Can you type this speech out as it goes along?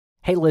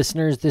Hey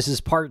listeners, this is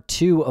part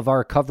 2 of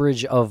our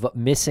coverage of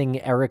missing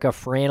Erica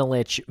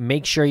Franelich.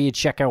 Make sure you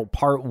check out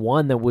part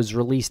 1 that was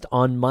released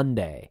on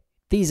Monday.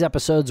 These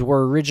episodes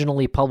were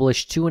originally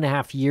published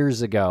 2.5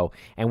 years ago,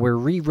 and we're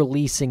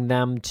re-releasing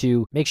them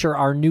to make sure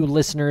our new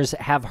listeners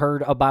have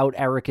heard about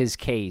Erica's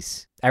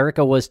case.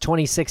 Erica was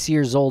 26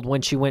 years old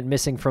when she went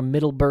missing from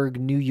Middleburg,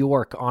 New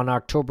York on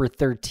October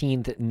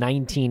 13th,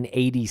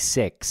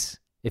 1986.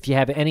 If you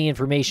have any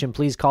information,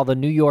 please call the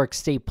New York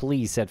State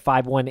Police at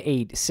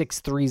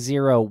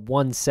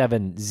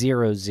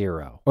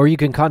 518-630-1700. Or you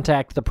can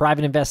contact the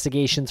Private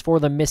Investigations for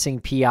the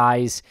Missing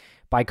PIs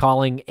by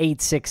calling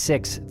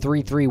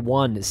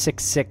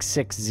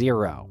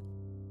 866-331-6660.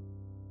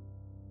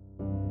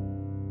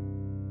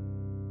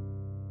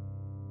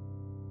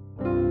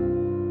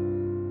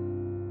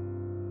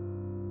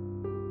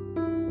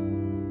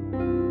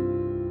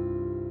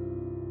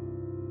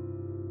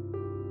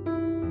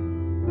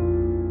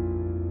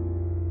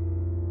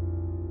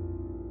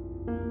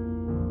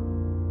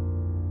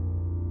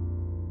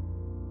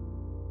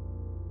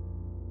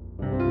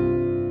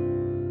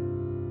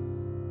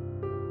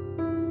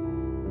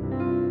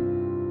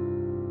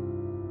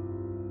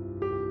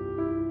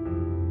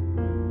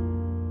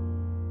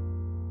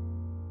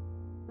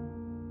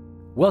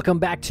 Welcome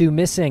back to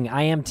Missing.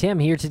 I am Tim,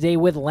 here today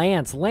with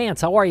Lance. Lance,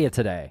 how are you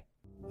today?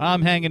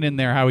 I'm hanging in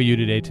there. How are you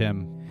today,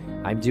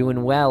 Tim? I'm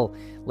doing well.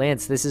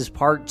 Lance, this is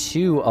part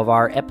 2 of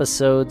our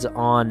episodes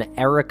on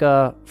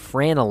Erica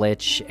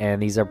Franelich,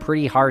 and these are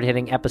pretty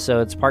hard-hitting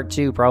episodes. Part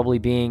 2 probably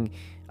being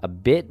a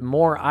bit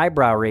more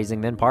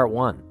eyebrow-raising than part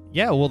 1.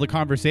 Yeah, well, the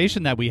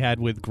conversation that we had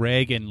with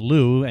Greg and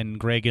Lou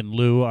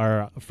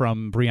are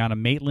from Brianna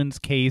Maitland's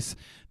case.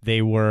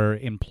 They were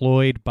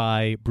employed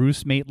by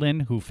Bruce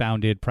Maitland, who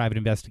founded Private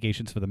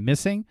Investigations for the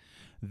Missing.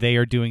 They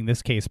are doing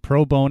this case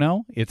pro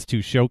bono. It's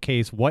to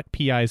showcase what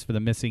PIs for the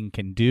Missing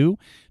can do.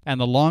 And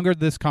the longer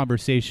this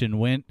conversation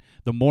went,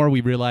 the more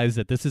we realized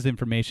that this is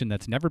information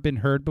that's never been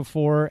heard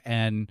before,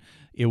 and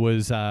it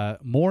was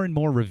more and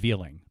more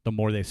revealing the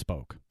more they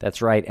spoke.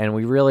 That's right, and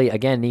we really,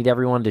 again, need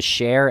everyone to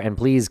share, and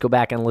please go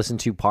back and listen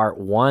to part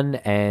 1,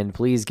 and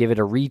please give it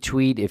a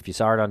retweet if you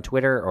saw it on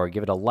Twitter, or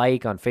give it a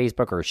like on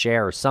Facebook, or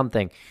share, or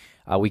something.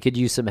 We could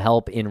use some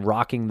help in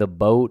rocking the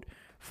boat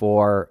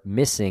for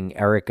missing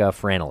Erica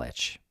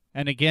Franelich.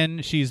 And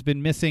again, she's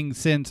been missing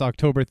since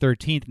October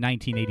 13th,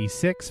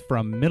 1986,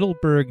 from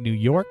Middleburg, New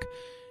York.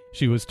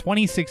 She was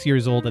 26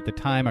 years old at the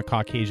time, a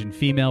Caucasian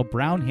female,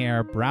 brown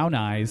hair, brown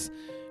eyes.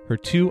 Her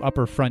 2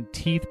 upper front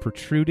teeth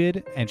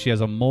protruded, and she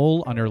has a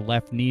mole on her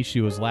left knee. She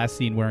was last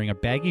seen wearing a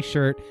baggy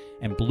shirt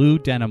and blue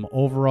denim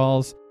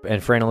overalls.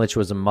 And Franelich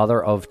was a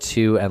mother of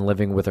 2 and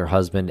living with her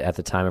husband at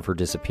the time of her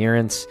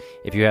disappearance.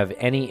 If you have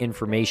any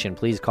information,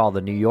 please call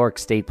the New York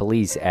State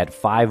Police at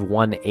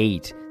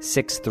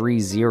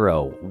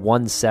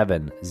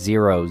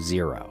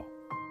 518-630-1700.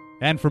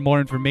 And for more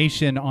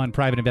information on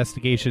Private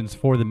Investigations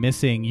for the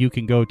Missing, you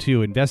can go to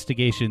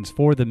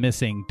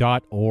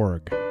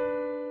investigationsforthemissing.org.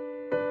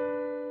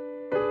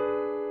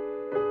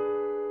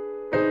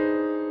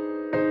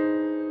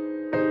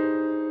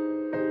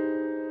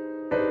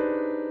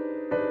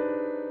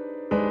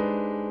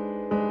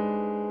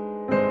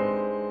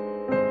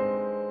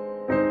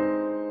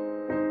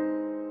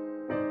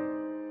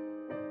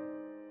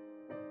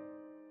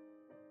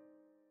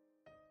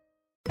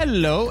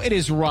 Hello, it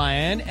is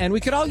Ryan, and we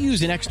could all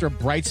use an extra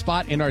bright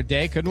spot in our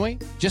day, couldn't we?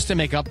 Just to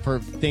make up for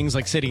things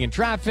like sitting in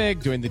traffic,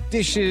 doing the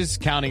dishes,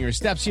 counting your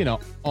steps,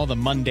 all the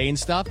mundane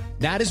stuff.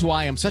 That is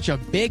why I'm such a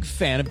big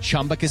fan of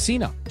Chumba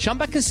Casino.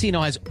 Chumba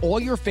Casino has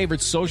all your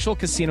favorite social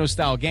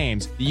casino-style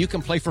games that you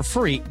can play for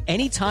free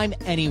anytime,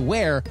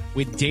 anywhere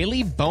with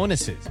daily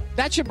bonuses.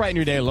 That should brighten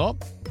your day a little.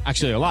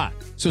 Actually, a lot.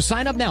 So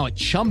sign up now at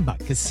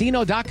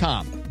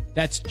ChumbaCasino.com.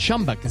 That's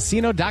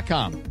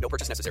ChumbaCasino.com. No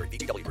purchase necessary.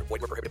 VGW Group.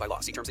 Void where prohibited by law.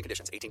 See terms and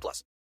conditions.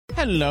 18+.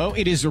 Hello,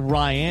 it is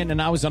Ryan,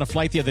 and I was on a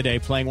flight the other day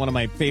playing one of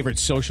my favorite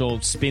social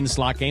spin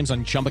slot games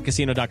on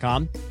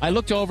ChumbaCasino.com. I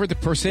looked over at the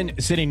person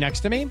sitting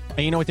next to me, and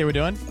you know what they were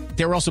doing?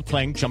 They were also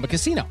playing Chumba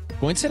Casino.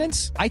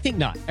 Coincidence? I think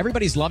not.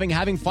 Everybody's loving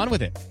having fun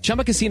with it.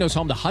 Chumba Casino is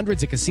home to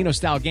hundreds of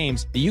casino-style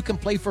games that you can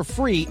play for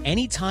free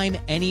anytime,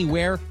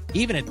 anywhere,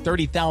 even at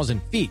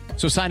 30,000 feet.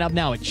 So sign up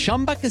now at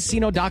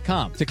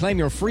ChumbaCasino.com to claim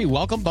your free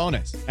welcome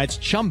bonus. That's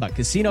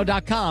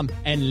ChumbaCasino.com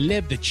and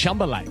live the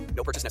Chumba life.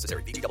 No purchase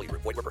necessary. VGW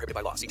Group. Void where prohibited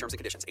by law. See terms and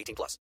conditions.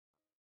 18+.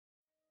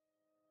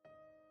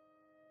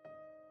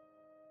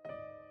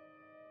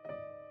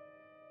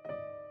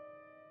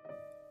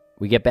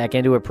 We get back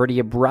into it pretty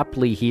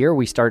abruptly here.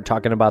 We start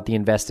talking about the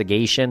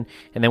investigation,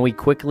 and then we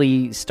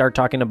quickly start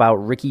talking about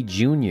Ricky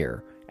Jr.,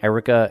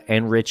 Erica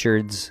and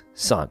Richard's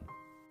son.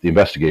 The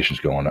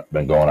investigation's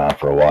been going on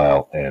for a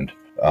while, and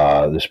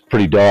this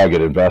pretty dogged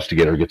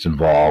investigator gets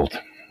involved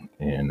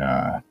in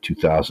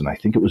 2000. I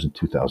think it was in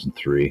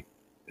 2003.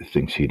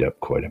 Things heat up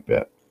quite a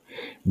bit.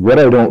 What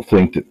I don't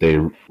think that they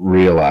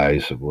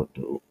realize, or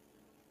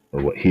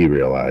what he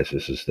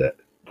realizes, is that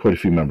quite a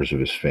few members of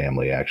his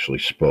family actually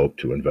spoke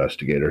to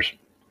investigators,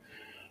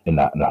 and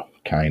not in a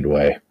kind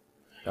way.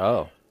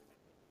 Oh.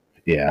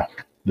 Yeah.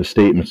 The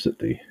statements that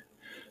the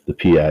the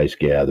PIs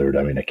gathered,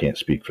 I mean, I can't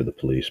speak for the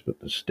police, but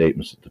the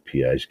statements that the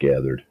PIs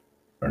gathered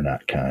are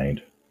not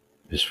kind.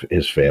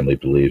 His family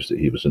believes that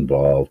he was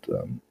involved.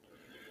 And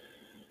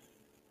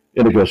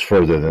it goes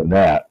further than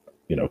that.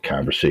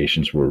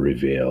 Conversations were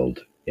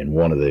revealed, and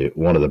one of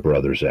the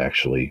brothers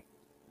actually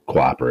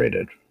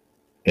cooperated.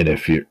 And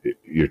if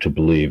you're to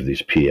believe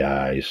these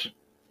PIs,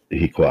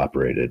 he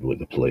cooperated with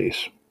the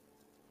police.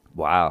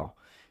 Wow.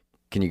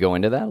 Can you go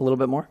into that a little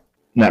bit more?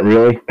 Not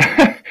really.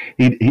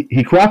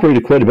 He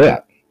cooperated quite a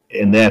bit.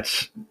 And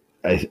that's,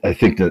 I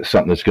think, that's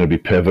something that's going to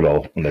be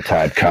pivotal when the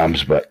time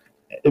comes. But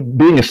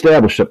being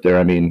established up there,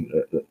 I mean,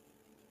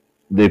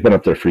 they've been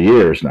up there for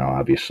years now,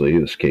 obviously.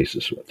 This case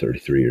is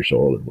 33 years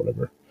old or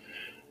whatever.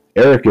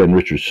 Erica and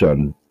Richard's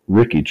son,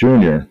 Ricky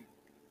Jr.,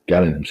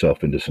 got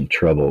himself into some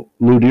trouble.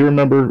 Lou, do you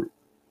remember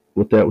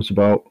what that was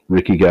about?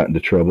 Ricky got into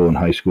trouble in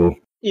high school?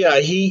 Yeah,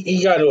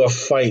 he got into a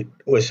fight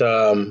with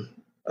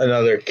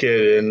another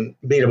kid and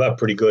beat him up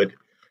pretty good.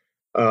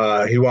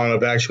 He wound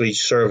up actually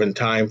serving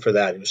time for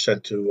that. He was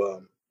sent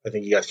to, I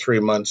think he got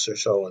 3 months or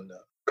so in the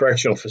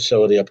correctional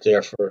facility up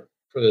there for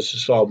this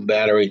assault and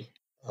battery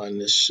on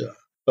this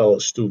fellow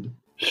student.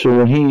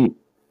 So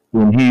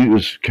when he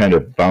was kind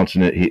of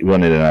bouncing it, he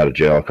went in and out of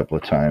jail a couple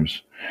of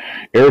times.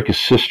 Erica's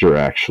sister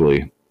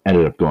actually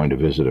ended up going to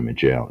visit him in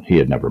jail. He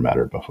had never met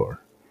her before.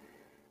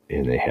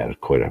 And they had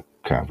quite a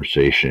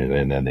conversation,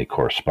 and then they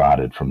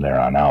corresponded from there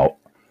on out.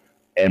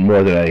 And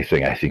more than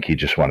anything, I think he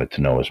just wanted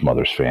to know his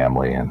mother's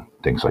family and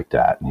things like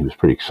that. And he was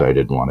pretty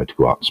excited and wanted to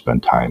go out and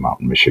spend time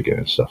out in Michigan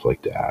and stuff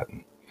like that.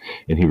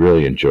 And he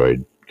really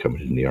enjoyed coming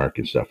to New York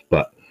and stuff.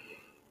 But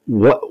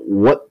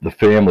what the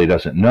family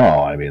doesn't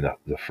know, I mean,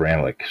 the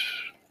Franelics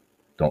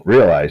don't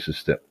realize,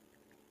 is that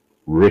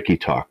Ricky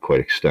talked quite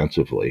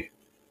extensively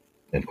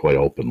and quite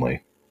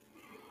openly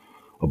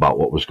about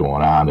what was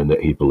going on, and that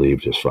he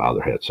believed his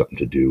father had something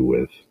to do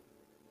with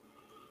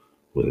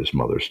his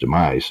mother's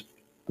demise.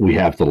 We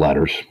have the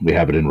letters. We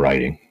have it in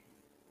writing.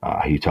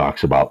 He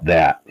talks about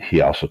that.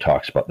 He also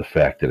talks about the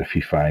fact that if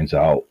he finds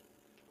out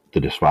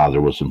that his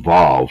father was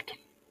involved,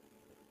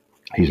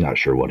 he's not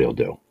sure what he'll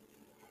do.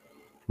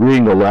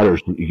 Reading the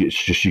letters,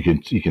 it's just you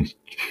can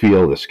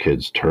feel this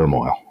kid's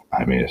turmoil.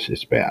 I mean,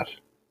 it's bad.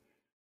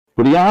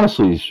 But he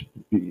honestly,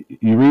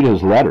 you read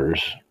his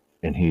letters,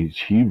 and he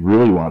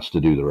really wants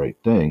to do the right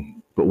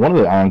thing. But one of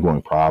the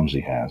ongoing problems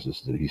he has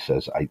is that he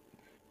says,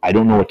 I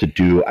don't know what to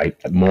do.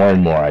 More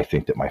and more, I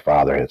think that my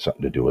father had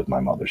something to do with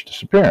my mother's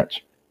disappearance.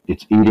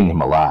 It's eating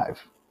him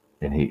alive.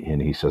 And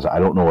he says, I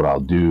don't know what I'll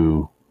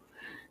do.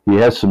 He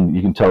has some,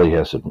 you can tell he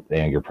has some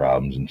anger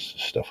problems and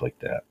stuff like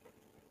that.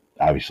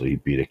 Obviously, he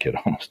beat a kid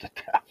almost to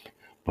death.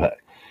 But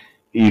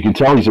you can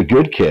tell he's a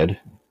good kid,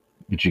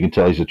 but you can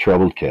tell he's a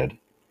troubled kid.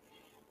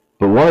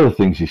 But one of the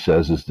things he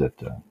says is that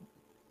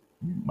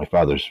my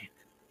father's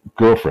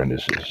girlfriend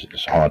is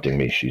haunting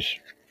me.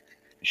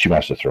 She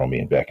wants to throw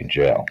me back in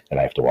jail, and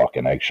I have to walk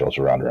in eggshells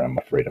around her. I'm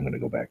afraid I'm going to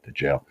go back to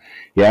jail.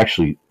 He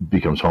actually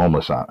becomes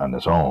homeless on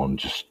his own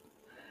just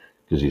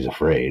because he's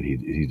afraid.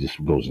 He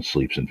just goes and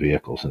sleeps in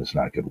vehicles, and it's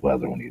not good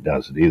weather when he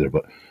does it either.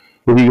 But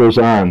he goes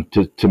on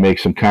to make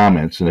some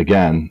comments, and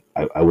again,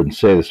 I wouldn't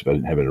say this if I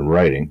didn't have it in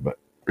writing, but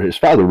his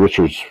father,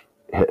 Richard,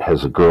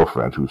 has a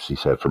girlfriend who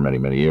he's had for many,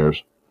 many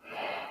years.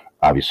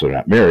 Obviously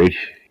not married.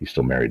 He's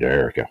still married to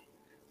Erica.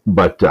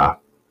 But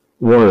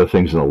one of the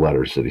things in the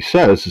letters that he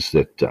says is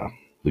that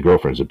the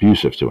girlfriend's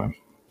abusive to him,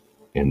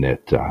 and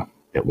that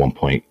at one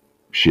point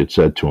she had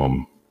said to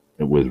him,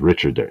 with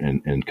Richard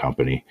and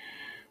company,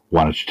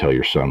 why don't you tell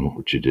your son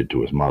what you did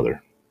to his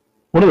mother?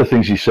 One of the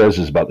things he says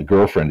is about the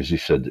girlfriend is he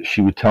said that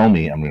she would tell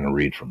me, I'm going to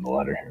read from the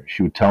letter here,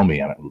 she would tell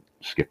me, I don't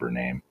skip her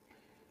name,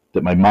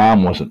 that my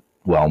mom wasn't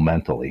well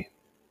mentally,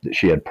 that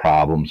she had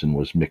problems and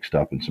was mixed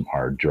up in some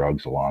hard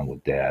drugs along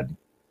with Dad.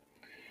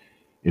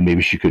 And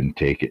maybe she couldn't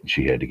take it and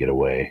she had to get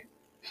away.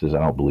 He says, I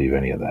don't believe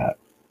any of that.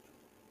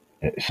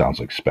 It sounds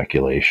like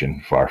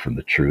speculation, far from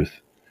the truth.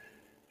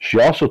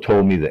 She also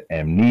told me that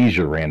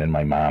amnesia ran in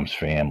my mom's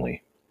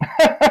family.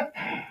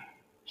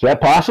 Is that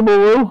possible,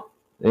 Lou?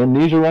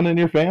 Amnesia run in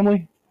your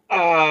family?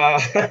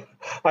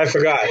 I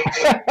forgot.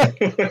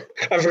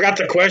 I forgot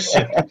the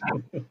question.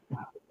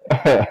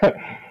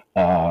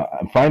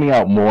 I'm finding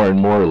out more and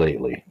more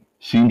lately.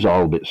 Seems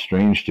all a bit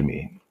strange to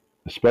me,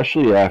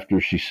 especially after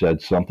she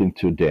said something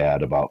to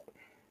Dad about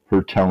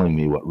her telling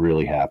me what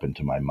really happened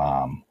to my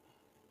mom,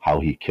 how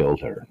he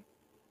killed her.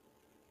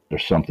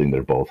 There's something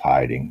they're both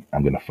hiding.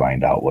 I'm going to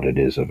find out what it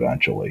is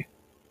eventually.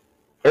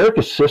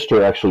 Erica's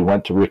sister actually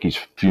went to Ricky's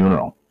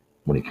funeral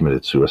when he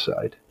committed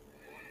suicide.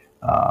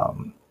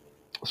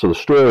 So the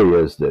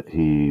story is that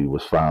he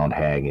was found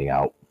hanging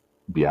out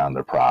beyond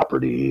their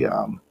property.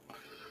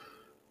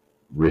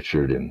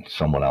 Richard and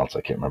someone else,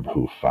 I can't remember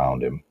who,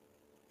 found him.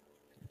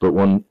 But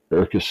when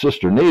Erica's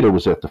sister, Nada,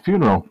 was at the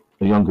funeral,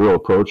 a young girl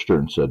approached her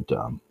and said,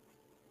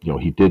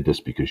 he did this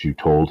because you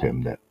told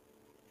him that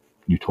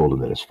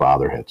his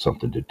father had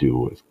something to do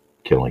with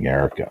killing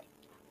Erica.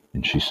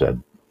 And she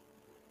said,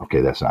 okay,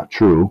 that's not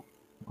true.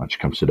 Why don't you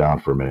come sit down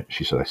for a minute?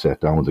 She said, I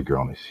sat down with the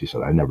girl, and she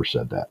said, I never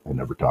said that. I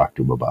never talked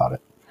to him about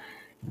it.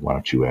 why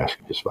don't you ask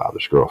his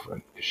father's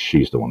girlfriend? Because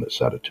she's the one that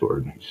said it to her.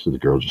 And he said the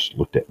girl just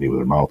looked at me with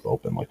her mouth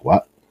open, like,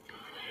 what?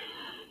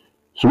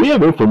 So we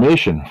have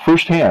information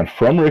firsthand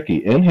from Ricky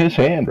in his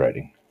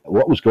handwriting,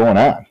 what was going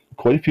on.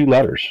 Quite a few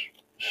letters.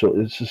 So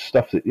this is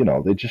stuff that,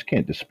 they just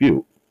can't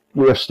dispute.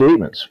 We have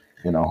statements,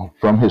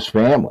 from his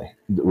family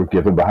that were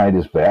given behind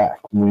his back.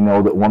 We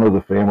know that one of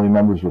the family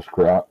members was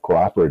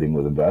cooperating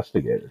with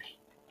investigators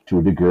to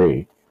a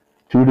degree.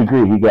 To a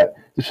degree, he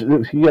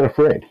got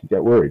afraid. He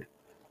got worried.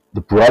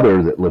 The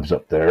brother that lives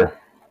up there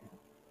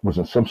was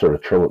in some sort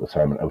of trouble at the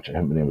time, which I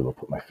haven't been able to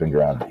put my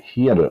finger on. But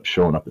he ended up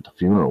showing up at the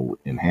funeral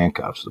in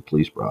handcuffs. The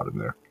police brought him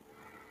there.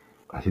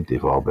 I think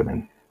they've all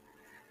been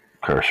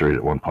incarcerated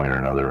at one point or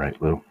another, right,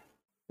 Lou?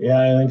 Yeah,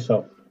 I think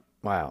so.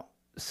 Wow.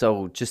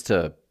 So just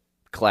to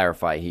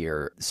clarify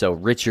here, so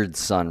Richard's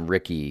son,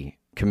 Ricky,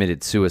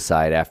 committed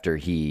suicide after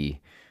he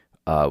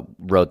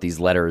wrote these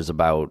letters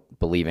about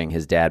believing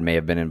his dad may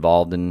have been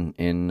involved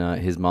in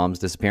his mom's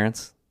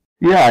disappearance?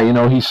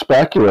 Yeah, he's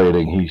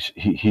speculating.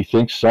 He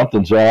thinks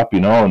something's up,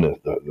 and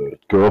the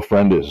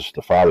girlfriend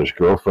the father's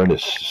girlfriend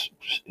is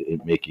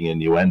making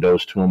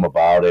innuendos to him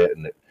about it,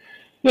 and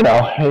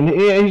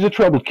and he's a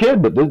troubled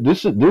kid. But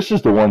this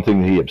is the one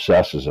thing that he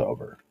obsesses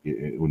over.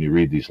 When you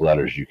read these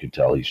letters, you can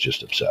tell he's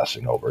just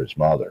obsessing over his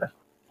mother,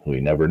 who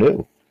he never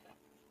knew.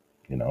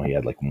 He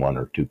had like 1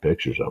 or 2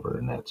 pictures of her,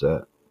 and that's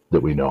it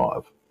that we know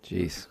of.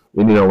 Jeez.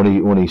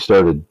 And when he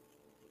started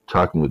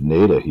talking with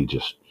Nada, he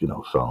just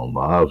fell in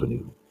love, and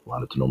he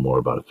wanted to know more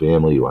about a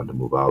family. He wanted to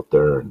move out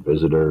there and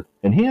visit her.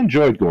 And he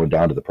enjoyed going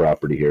down to the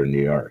property here in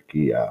New York.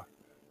 He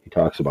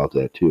talks about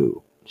that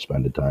too,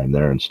 spending time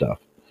there and stuff.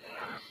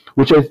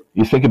 Which,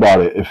 you think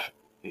about it, if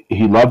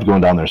he loved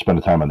going down there and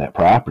spending time on that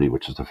property,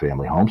 which is the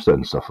family homestead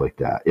and stuff like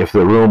that. If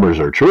the rumors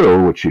are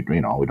true, which,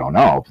 we don't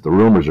know, if the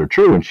rumors are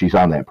true and she's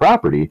on that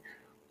property,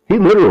 he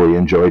literally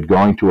enjoyed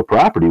going to a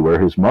property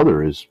where his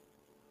mother is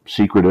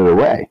secreted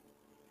away.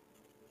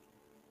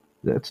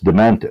 That's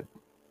demented.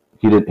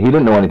 He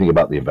didn't know anything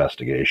about the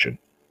investigation.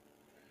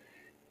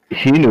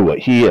 He knew what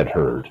he had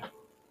heard.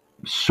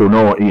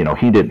 So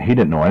he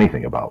didn't know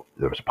anything about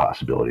there was a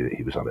possibility that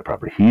he was on that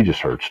property. He just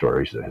heard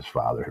stories that his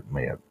father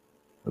may have.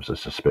 It was a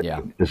suspicion.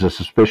 Yeah. It's a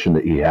suspicion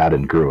that he had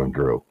and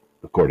grew,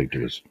 according to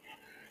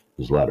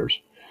his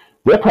letters.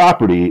 That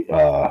property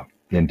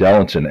in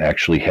Dellenton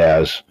actually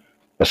has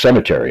a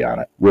cemetery on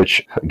it,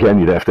 which, again,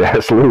 you'd have to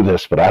ask Lou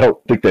this, but I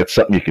don't think that's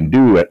something you can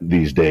do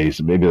these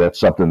days. Maybe that's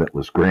something that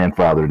was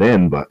grandfathered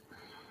in, but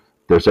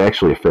there's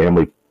actually a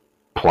family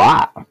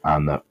plot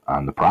on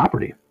the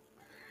property.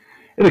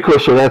 And of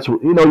course, so that's,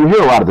 you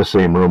hear a lot of the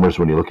same rumors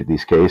when you look at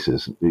these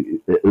cases.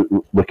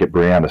 Look at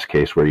Brianna's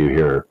case where you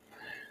hear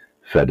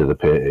fed to the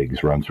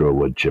pigs, run through a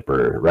wood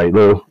chipper, right,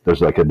 Lou?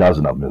 There's like a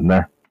dozen of them, isn't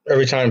there?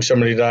 Every time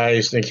somebody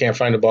dies and they can't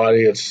find a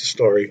body, it's a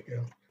story.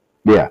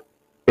 Yeah.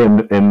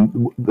 And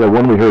the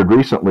one we heard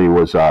recently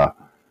was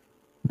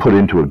put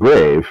into a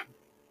grave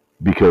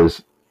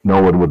because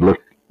no one would look.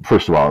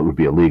 First of all, it would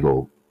be a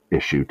legal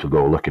issue to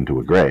go look into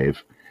a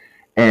grave.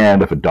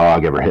 And if a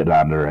dog ever hit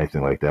on it or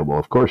anything like that, well,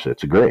 of course,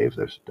 it's a grave.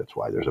 That's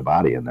why there's a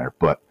body in there.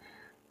 But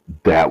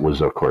that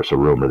was, of course, a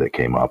rumor that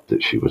came up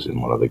that she was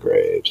in one of the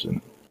graves.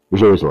 And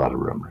there's always a lot of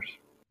rumors.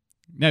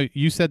 Now,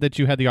 you said that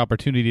you had the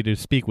opportunity to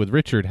speak with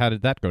Richard. How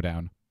did that go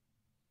down?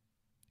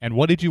 And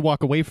what did you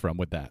walk away from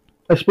with that?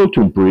 I spoke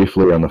to him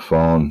briefly on the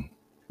phone,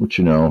 which,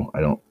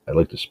 I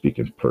like to speak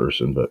in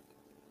person, but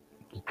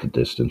the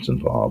distance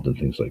involved and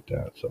things like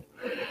that. So,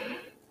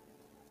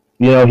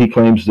 he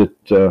claims that,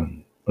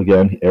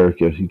 again,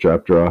 Erica, he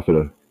dropped her off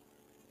at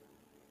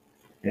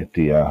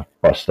the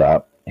bus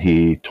stop.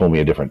 He told me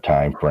a different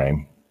time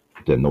frame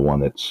than the one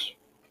that's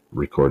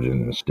recorded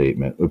in the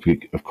statement.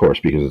 Of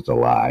course, because it's a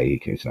lie,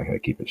 he's not going to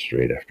keep it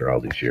straight after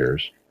all these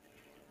years.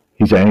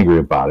 He's angry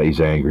about it. He's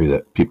angry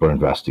that people are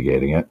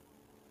investigating it.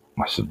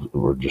 I said,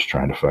 we're just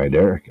trying to find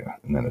Erica.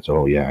 And then it's,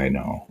 oh, yeah, I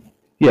know.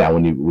 Yeah,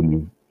 when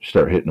you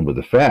start hitting them with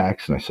the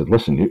facts, and I said,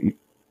 listen,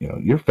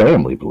 your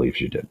family believes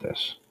you did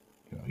this.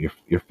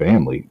 Your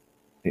family.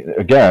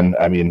 Again,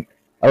 I mean,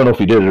 I don't know if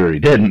he did it or he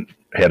didn't,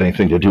 had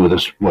anything to do with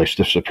his wife's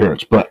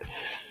disappearance, but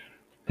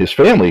his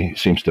family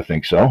seems to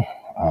think so.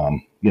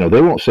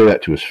 They won't say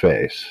that to his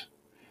face.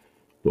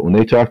 But when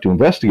they talk to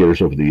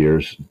investigators over the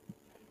years,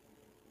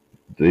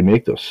 they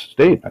make those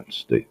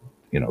statements.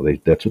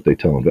 That's what they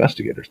tell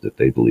investigators, that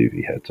they believe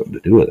he had something to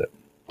do with it.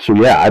 So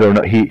yeah, I don't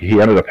know.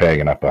 He ended up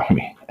hanging up on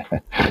me.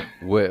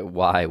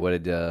 Why?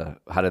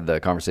 How did the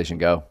conversation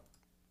go?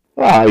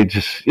 Well, I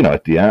just,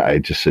 at the end, I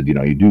just said,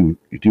 you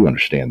do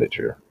understand that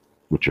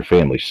what your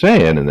family's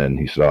saying, and then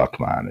he said, oh,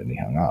 come on, and he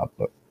hung up.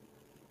 But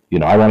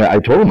I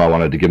told him I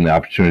wanted to give him the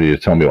opportunity to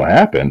tell me what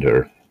happened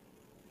or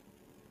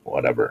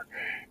whatever.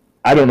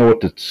 I don't know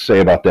what to say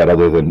about that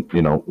other than,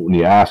 when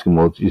you ask him,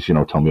 well, just,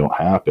 tell me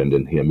what happened,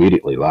 and he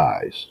immediately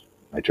lies.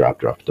 I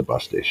dropped her off at the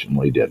bus station.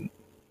 Well, he didn't.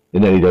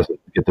 And then he doesn't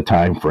get the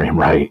time frame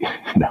right.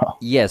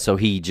 Yeah, so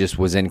he just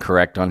was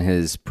incorrect on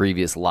his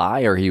previous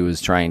lie, or he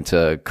was trying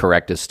to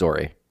correct his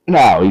story?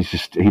 No,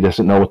 he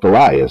doesn't know what the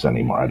lie is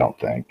anymore, I don't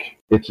think.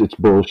 It's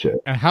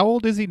bullshit. And how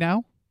old is he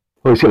now?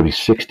 Well, he's got to be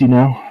 60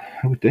 now.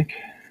 I would think.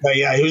 But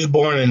yeah, he was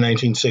born in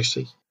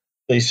 1960.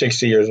 He's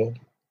 60 years old.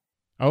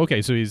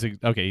 Okay, so he's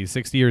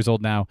 60 years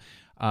old now.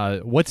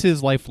 What's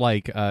his life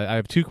like? I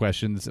have two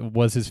questions.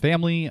 Was his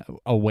family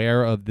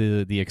aware of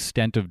the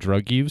extent of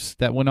drug use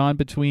that went on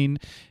between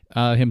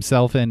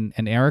himself and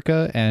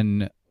Erica?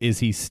 And is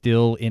he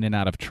still in and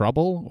out of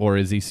trouble, or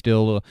is he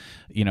still,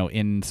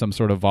 in some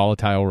sort of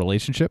volatile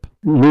relationship?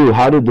 Lou,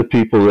 how did the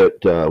people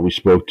that we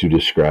spoke to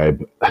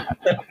describe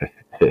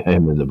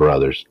him and the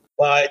brothers?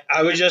 Well,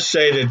 I would just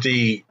say that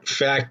the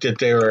fact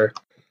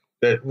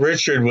that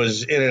Richard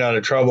was in and out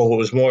of trouble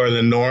was more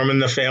the norm in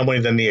the family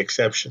than the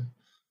exception.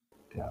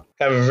 Yeah.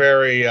 Have a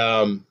very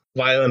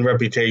violent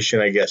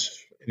reputation, I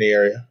guess, in the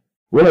area.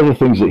 One of the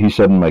things that he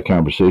said in my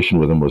conversation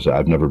with him was,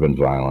 I've never been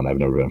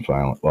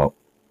violent. Well,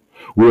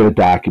 we have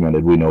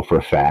documented, we know for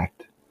a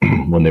fact,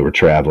 when they were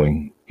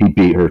traveling, he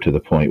beat her to the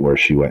point where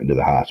she went into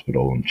the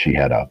hospital and she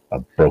had a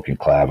broken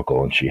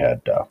clavicle and she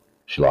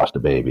lost a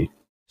baby.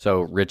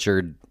 So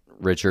Richard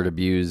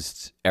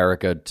abused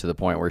Erica to the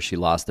point where she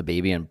lost the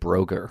baby and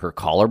broke her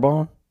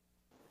collarbone?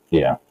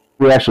 Yeah.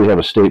 We actually have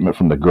a statement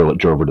from the girl that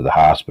drove her to the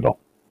hospital.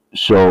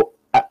 So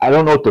I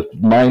don't know what the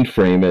mind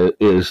frame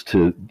is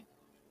to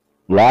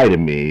lie to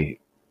me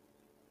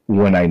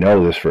when I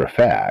know this for a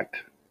fact.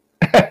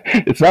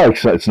 It's not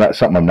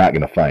something I'm not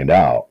going to find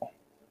out.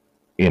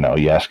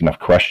 You ask enough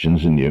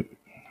questions and you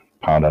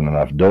pound on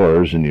enough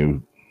doors and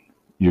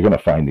you're going to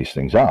find these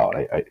things out.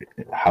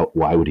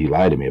 Why would he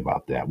lie to me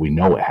about that? We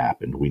know it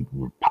happened.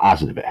 We're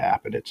positive it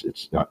happened.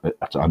 It's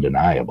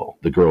undeniable.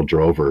 The girl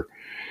drove her.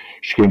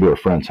 She came to her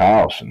friend's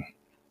house and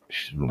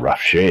she's in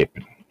rough shape.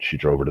 And she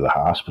drove her to the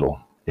hospital,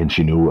 and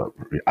she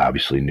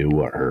obviously knew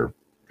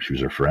she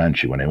was her friend.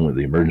 She went in with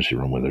the emergency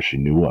room with her. She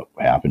knew what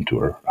happened to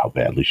her, how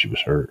badly she was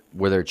hurt.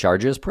 Were there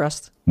charges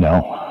pressed?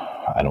 No,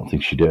 I don't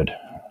think she did.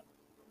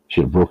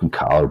 She had a broken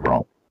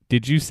collarbone.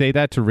 Did you say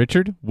that to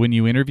Richard when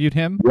you interviewed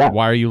him? Yeah.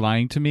 Why are you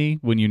lying to me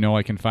when you know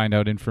I can find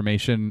out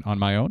information on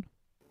my own?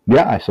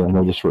 Yeah, I said, I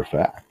know this for a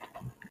fact.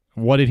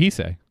 What did he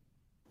say?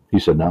 He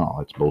said, no,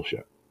 it's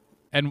bullshit.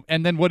 And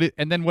then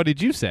what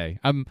did you say?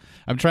 I'm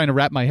trying to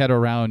wrap my head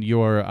around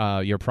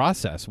your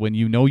process when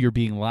you know you're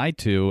being lied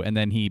to, and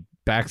then he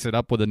backs it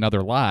up with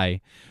another lie.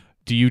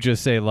 Do you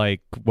just say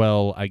like,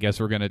 well, I guess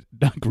we're gonna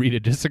agree to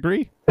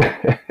disagree?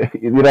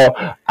 I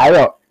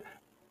don't.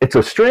 It's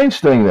a strange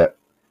thing that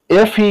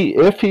if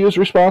he was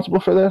responsible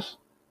for this,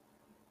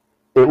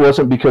 it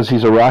wasn't because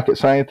he's a rocket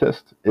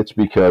scientist. It's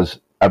because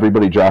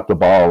everybody dropped the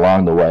ball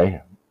along the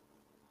way,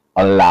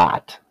 a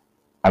lot.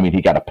 I mean,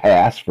 he got a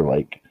pass for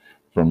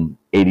from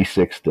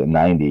 86 to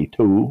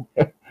 92,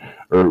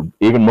 or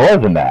even more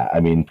than that. I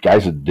mean,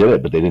 guys that did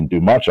it, but they didn't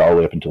do much all the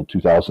way up until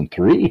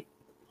 2003.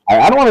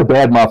 I don't want to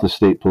badmouth the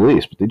state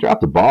police, but they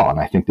dropped the ball, and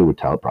I think they would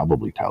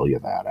probably tell you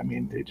that. I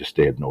mean,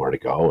 they had nowhere to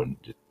go and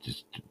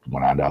just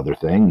went on to other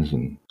things.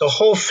 And the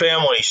whole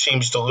family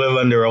seems to live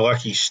under a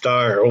lucky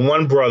star.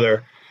 One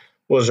brother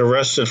was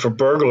arrested for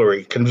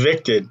burglary,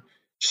 convicted,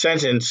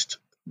 sentenced,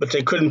 but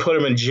they couldn't put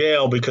him in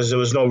jail because there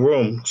was no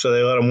room, so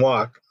they let him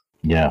walk.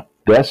 Yeah.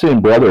 That same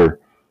brother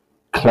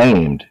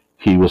claimed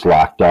he was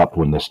locked up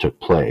when this took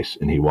place,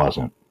 and he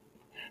wasn't.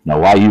 Now,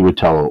 why you would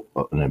tell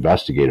an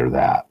investigator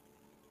that,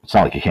 it's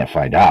not like you can't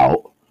find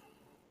out.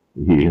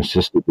 He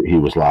insisted that he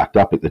was locked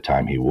up at the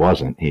time. He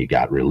wasn't. He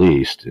got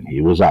released, and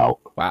he was out.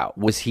 Wow.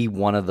 Was he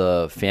one of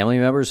the family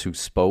members who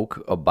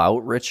spoke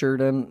about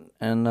Richard and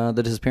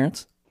the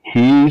disappearance?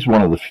 He's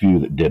one of the few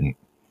that didn't.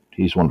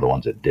 He's one of the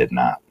ones that did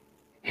not.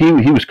 He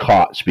was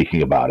caught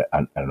speaking about it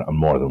on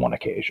more than one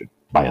occasion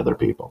by other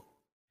people.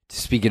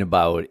 Speaking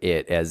about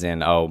it as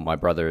in, oh, my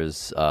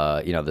brother's,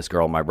 this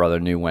girl my brother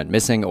knew went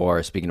missing,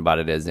 or speaking about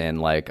it as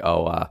in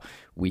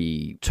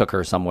we took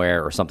her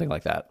somewhere or something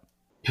like that?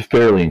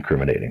 Fairly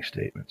incriminating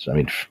statements. I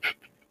mean,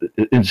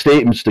 in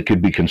statements that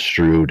could be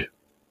construed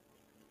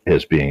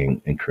as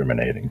being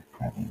incriminating.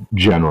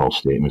 General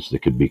statements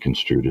that could be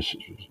construed as,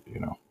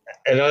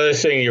 Another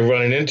thing you're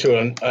running into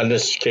on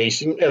this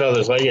case, and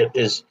others like it,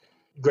 is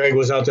Greg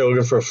was out there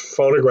looking for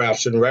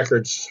photographs and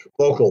records,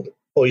 local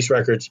police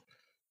records,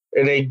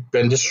 and they'd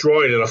been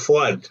destroyed in a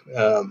flood.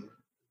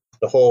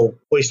 The whole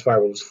police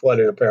department was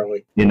flooded,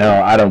 apparently.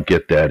 I don't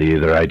get that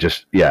either.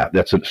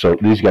 That's it. So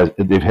these guys,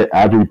 they've hit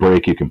every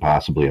break you can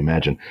possibly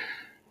imagine.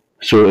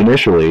 So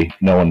initially,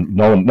 no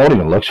one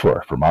even looks for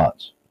it for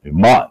months.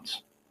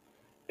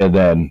 And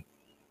then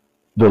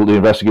the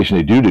investigation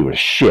they do is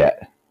shit.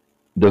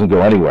 It doesn't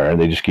go anywhere,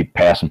 and they just keep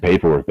passing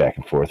paperwork back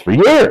and forth for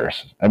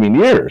years. I mean,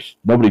 years.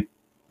 Nobody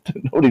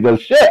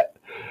does shit.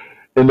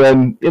 And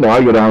then,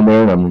 I go down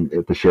there and I'm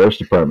at the sheriff's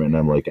department and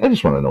I'm like, I want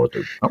to know what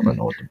their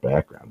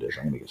background is.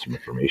 I'm going to get some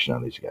information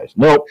on these guys.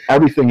 Nope.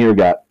 Everything here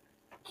got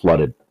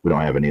flooded. We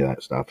don't have any of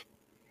that stuff.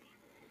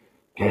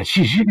 God,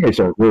 geez, you guys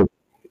are weird.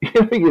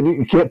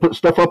 You can't put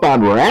stuff up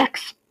on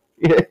racks?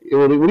 What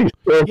are you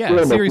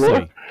yeah,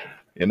 seriously.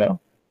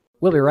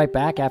 We'll be right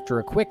back after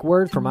a quick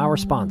word from our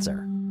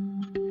sponsor.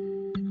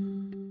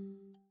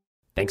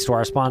 Thanks to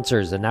our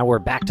sponsors, and now we're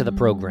back to the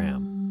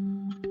program.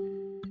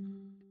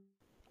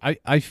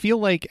 I feel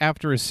like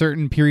after a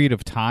certain period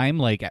of time,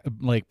 like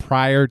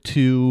prior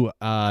to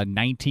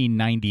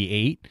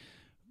 1998,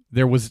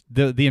 there was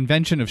the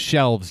invention of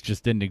shelves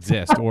just didn't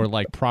exist, or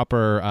like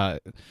proper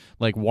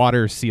like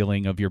water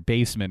sealing of your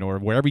basement or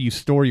wherever you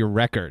store your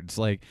records.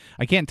 Like,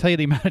 I can't tell you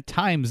the amount of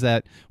times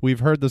that we've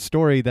heard the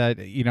story that,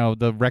 you know,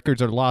 the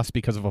records are lost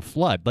because of a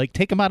flood. Like,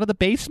 take them out of the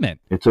basement.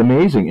 It's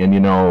amazing. And, you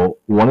know,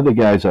 one of the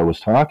guys I was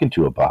talking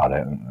to about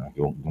it, and I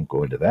won't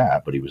go into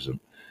that, but he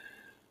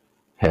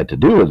had to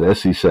do with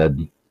this. He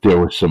said there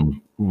were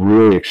some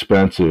really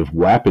expensive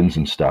weapons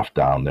and stuff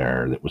down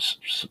there that was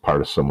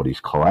part of somebody's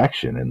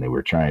collection, and they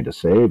were trying to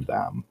save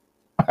them.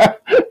 I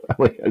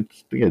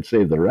think I'd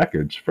save the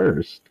records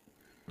first.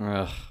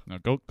 No,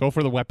 go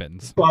for the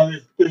weapons. Well,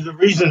 there's a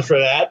reason for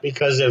that,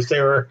 because if they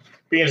were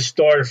being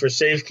stored for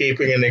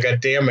safekeeping and they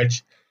got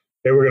damaged,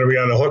 they were going to be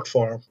on the hook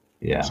for them.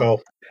 Yeah.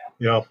 So,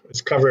 you know,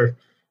 it's cover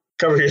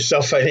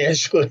yourself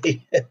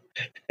financially,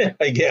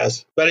 I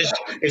guess. But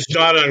it's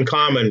not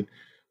uncommon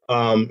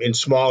in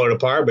smaller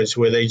departments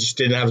where they just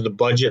didn't have the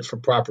budget for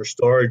proper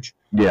storage.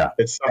 Yeah.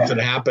 If something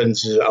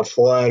happens, a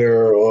flood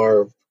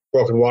or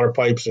broken water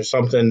pipes or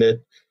something,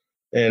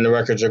 and the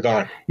records are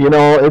gone. You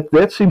know,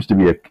 that seems to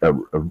be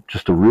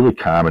just a really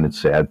common and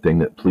sad thing,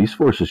 that police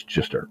forces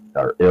just are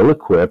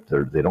ill-equipped.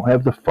 They don't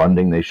have the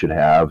funding they should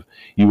have.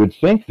 You would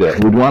think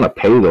that we'd want to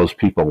pay those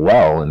people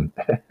well and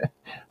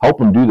help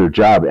them do their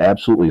job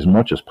absolutely as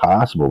much as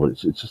possible, but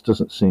it just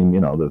doesn't seem, you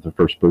know, they're the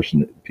first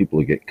people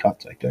to get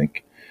cuts, I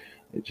think.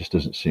 It just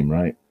doesn't seem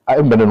right. I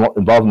haven't been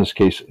involved in this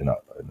case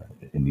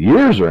in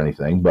years or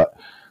anything, but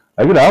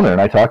I go down there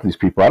and I talk to these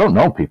people. I don't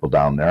know people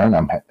down there, and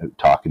I'm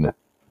talking to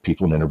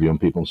people and interviewing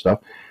people and stuff.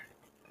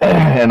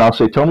 And I'll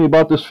say, tell me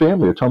about this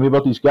family, or tell me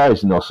about these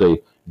guys. And they'll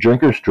say,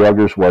 drinkers,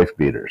 druggers, wife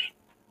beaters.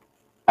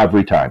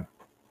 Every time.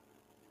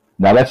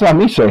 Now, that's not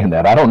me saying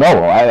that. I don't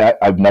know.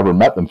 I've never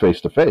met them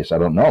face to face. I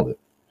don't know that.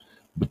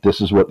 But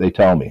this is what they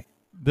tell me.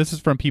 This is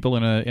from people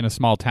in a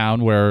small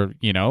town where,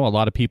 you know, a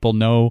lot of people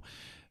know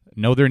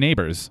their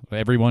neighbors.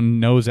 Everyone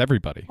knows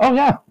everybody. Oh,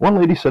 yeah. One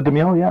lady said to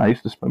me, oh, yeah, I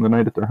used to spend the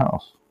night at their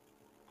house.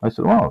 I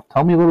said, well,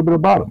 tell me a little bit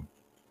about them.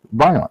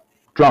 Violent.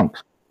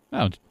 Drunks.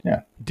 Oh,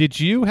 yeah.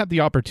 Did you have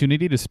the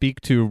opportunity to speak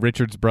to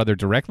Richard's brother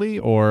directly,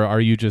 or are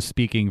you just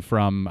speaking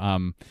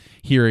from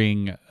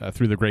hearing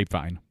through the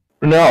grapevine?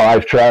 No,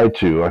 I've tried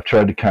to.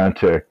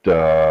 Contact.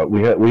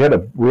 We had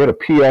a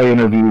PI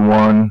interview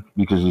one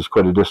because he's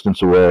quite a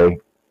distance away.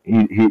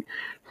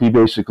 He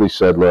basically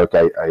said, look,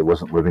 I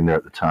wasn't living there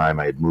at the time.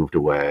 I had moved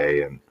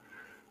away, and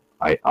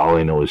all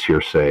I know is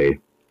hearsay.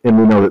 And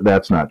we know that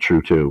that's not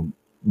true too,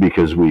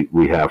 because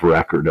we have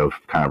record of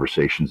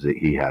conversations that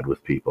he had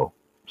with people.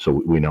 So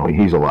we know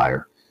he's a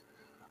liar.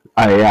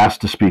 I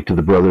asked to speak to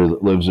the brother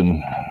that lives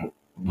in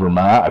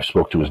Vermont. I've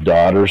spoke to his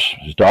daughters.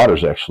 His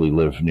daughters actually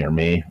live near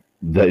me.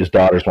 His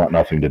daughters want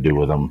nothing to do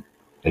with him.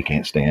 They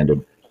can't stand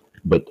him.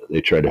 But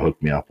they tried to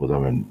hook me up with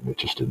him, and it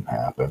just didn't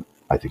happen.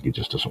 I think he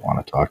just doesn't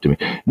want to talk to me.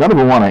 None of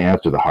them want to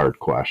answer the hard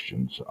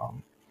questions.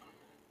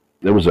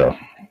 There was a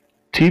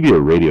TV or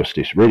radio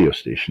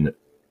station that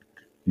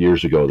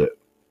years ago that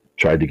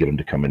tried to get him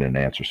to come in and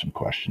answer some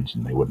questions,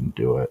 and they wouldn't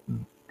do it.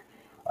 And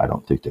I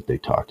don't think that they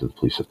talk to the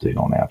police if they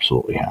don't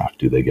absolutely have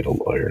to. They get a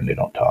lawyer and they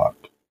don't talk.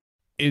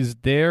 Is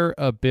there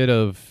a bit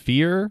of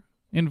fear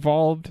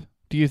involved,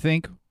 do you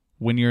think,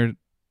 when you're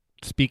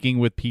speaking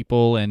with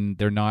people and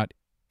they're not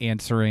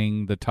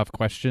answering the tough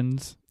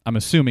questions? I'm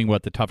assuming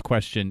what the tough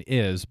question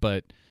is,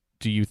 but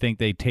do you think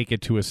they take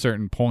it to a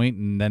certain point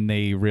and then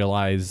they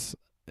realize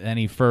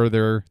any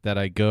further that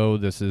I go,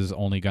 this is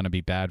only going to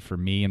be bad for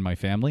me and my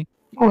family?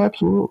 Oh,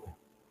 absolutely.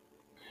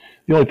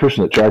 The only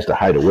person that tries to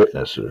hide a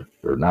witness or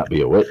not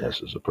be a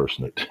witness is a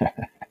person that,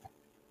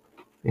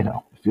 you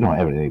know, if you don't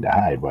have anything to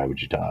hide, why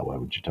would you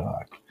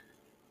talk?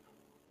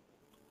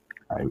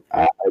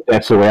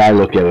 That's the way I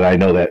look at it. I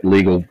know that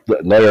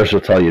lawyers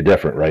will tell you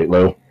different, right,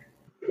 Lou?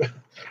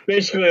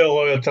 Basically, a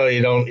lawyer will tell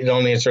you don't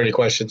answer any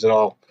questions at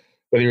all,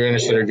 whether you're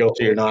innocent or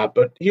guilty or not.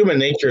 But human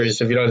nature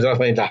is, if you don't have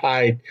nothing to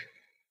hide,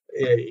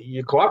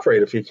 you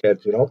cooperate if you can,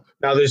 you know.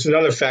 Now, there's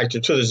another factor,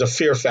 too. There's a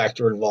fear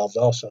factor involved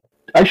also.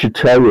 I should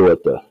tell you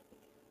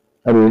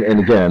and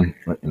again,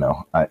 you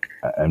know,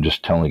 I'm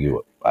just telling you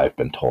what I've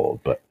been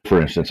told. But, for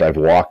instance, I've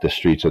walked the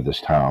streets of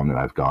this town, and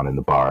I've gone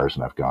into bars,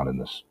 and I've gone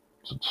into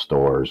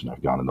stores, and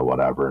I've gone into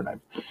whatever, and I've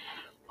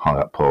hung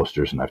up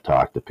posters, and I've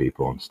talked to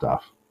people and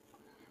stuff.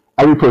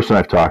 Every person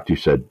I've talked to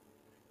said,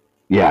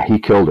 yeah, he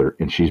killed her,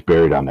 and she's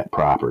buried on that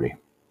property.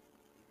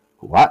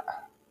 What?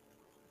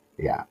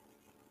 Yeah.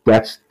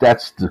 That's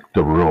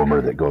the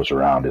rumor that goes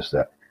around, is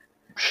that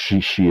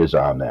she is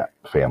on that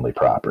family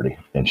property,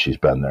 and she's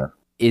been there.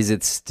 Is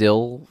it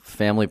still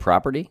family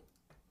property?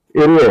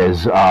 It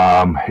is.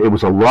 It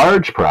was a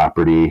large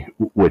property,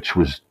 which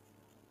was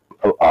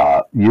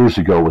years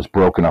ago was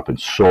broken up and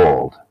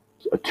sold.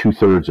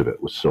 2/3 of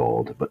it was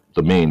sold, but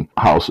the main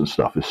house and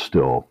stuff is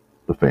still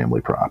the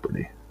family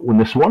property. When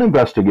this one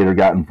investigator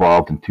got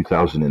involved in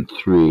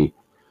 2003,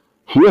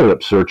 he ended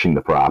up searching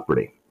the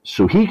property.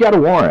 So he got a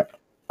warrant.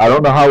 I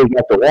don't know how he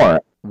got the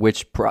warrant.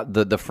 Which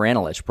the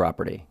Franelich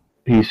property?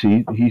 He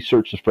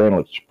searched the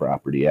Franelich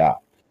property, yeah.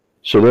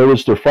 So there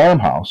was their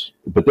farmhouse,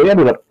 but they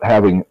ended up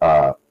having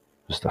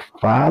was the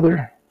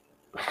father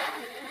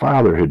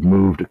had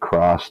moved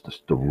across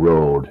the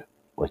road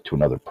like to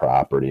another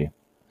property.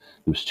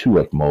 There was two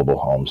like mobile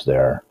homes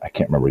there. I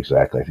can't remember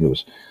exactly. I think it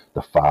was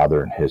the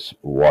father and his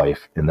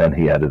wife, and then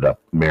he ended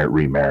up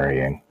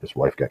remarrying. His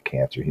wife got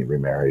cancer. He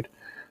remarried,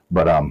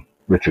 but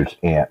Richard's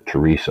aunt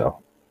Teresa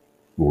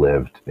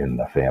lived in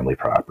the family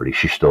property.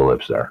 She still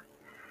lives there,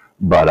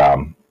 but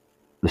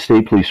the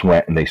state police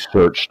went and they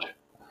searched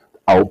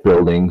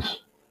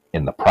outbuildings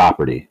in the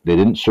property. They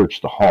didn't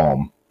search the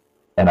home,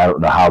 and I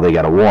don't know how they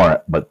got a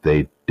warrant, but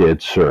they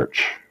did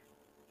search.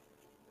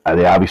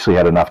 They obviously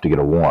had enough to get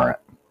a warrant.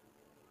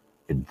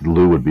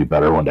 Lou would be a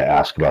better one to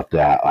ask about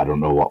that. I don't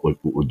know what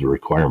the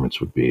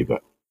requirements would be,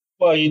 but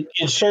Well, you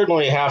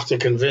certainly have to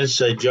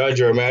convince a judge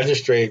or a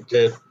magistrate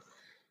that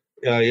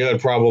you had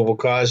probable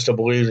cause to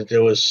believe that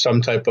there was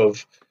some type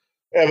of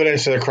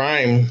evidence of the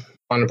crime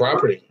on the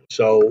property.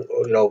 So,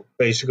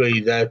 basically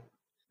that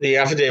the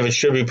affidavit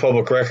should be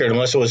public record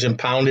unless it was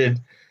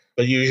impounded.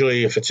 But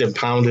usually if it's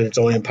impounded, it's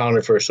only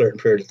impounded for a certain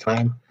period of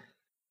time.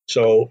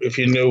 So if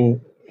you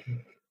knew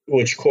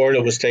which court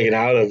it was taken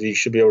out of, you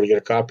should be able to get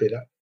a copy of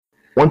that.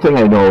 one thing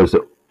I know is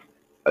that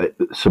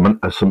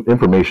some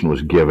information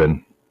was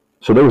given.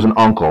 So there was an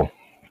uncle.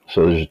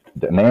 So there's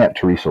an Aunt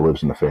Teresa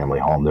lives in the family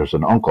home. There's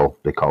an uncle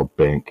they called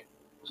Bink.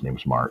 His name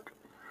was Mark,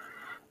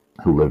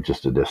 who lived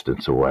just a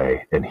distance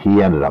away, and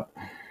he ended up.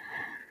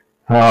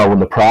 When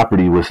the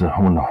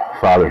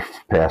father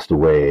passed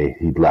away,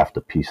 he'd left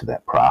a piece of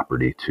that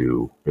property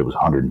it was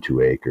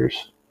 102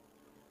 acres.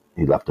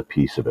 He left a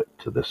piece of it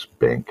to this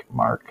Bink,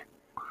 Mark.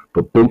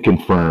 But Bink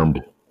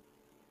confirmed,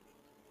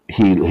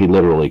 he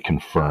literally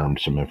confirmed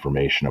some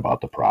information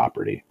about the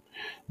property.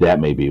 That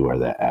may be where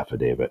that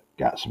affidavit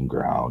got some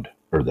ground,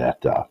 or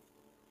that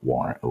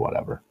warrant or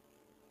whatever.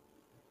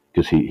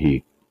 Because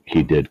he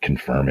did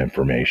confirm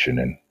information.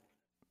 And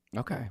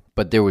okay.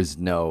 But there was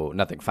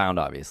nothing found,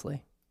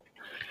 obviously.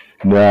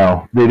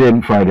 No, they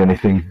didn't find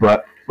anything.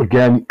 But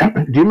again,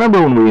 do you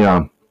remember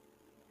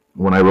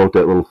when I wrote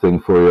that little thing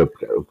for you,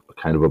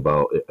 kind of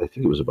about, I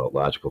think it was about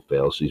logical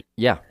fallacies?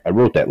 Yeah. I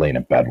wrote that laying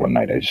in bed one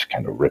night. I just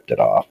kind of ripped it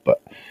off.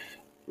 But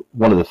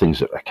one of the things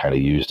that I kind of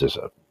used as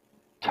a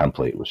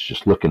template was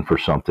just looking for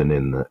something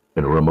in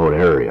a remote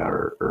area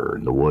or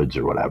in the woods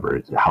or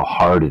whatever, how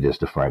hard it is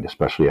to find,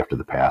 especially after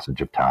the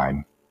passage of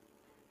time.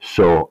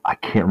 So I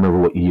can't remember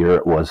what year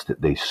it was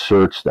that they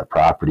searched that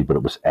property, but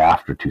it was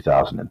after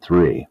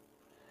 2003.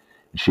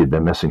 She had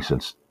been missing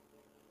since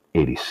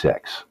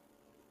 86.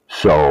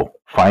 So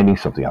finding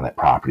something on that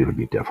property would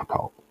be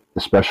difficult,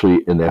 especially,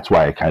 and that's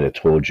why I kind of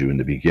told you in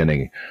the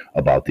beginning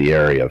about the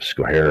area of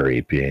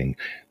Schoharie being,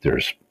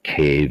 there's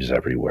caves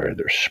everywhere,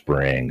 there's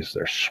springs,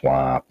 there's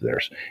swamp, and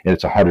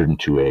it's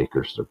 102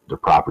 acres. The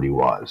property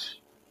was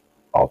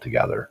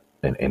altogether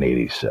in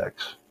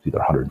 86, either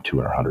 102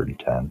 or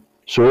 110.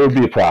 So it would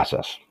be a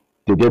process.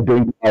 They did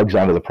bring dogs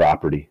onto the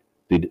property.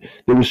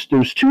 There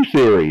was two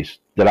theories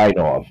that I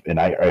know of, and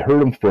I heard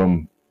them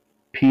from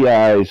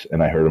PIs,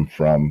 and I heard them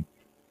from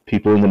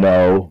people in the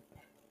know.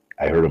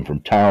 I heard them from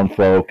town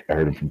folk. I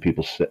heard them from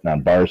people sitting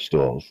on bar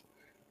stools.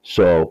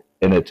 So,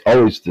 and it's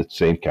always the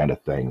same kind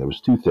of thing. There was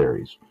two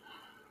theories.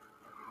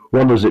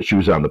 One was that she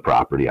was on the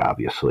property,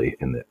 obviously,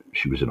 and that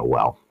she was in a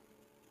well.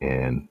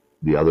 And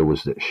the other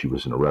was that she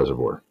was in a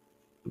reservoir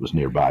that was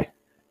nearby.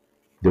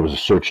 There was a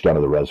search done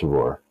of the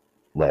reservoir,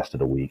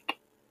 lasted a week.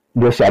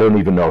 This, I don't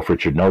even know if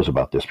Richard knows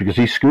about this because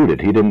he scooted.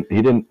 He doesn't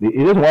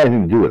want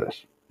anything to do with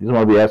this. He doesn't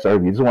want to be asked.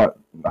 He doesn't want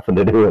nothing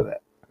to do with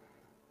it.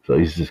 So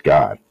he's just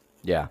gone.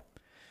 Yeah.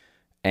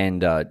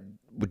 And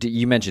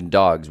you mentioned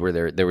dogs. Were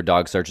there were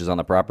dog searches on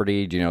the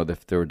property? Do you know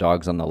if there were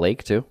dogs on the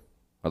lake too,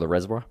 or the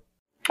reservoir?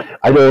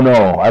 I don't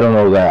know. I don't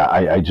know that.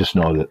 I just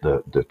know that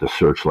the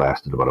search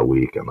lasted about a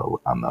week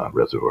on the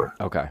reservoir.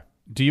 Okay.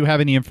 Do you have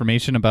any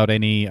information about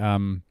any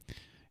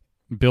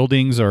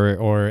buildings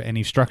or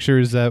any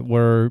structures that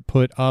were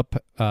put up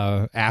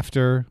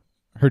after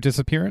her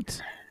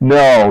disappearance?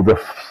 No,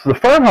 the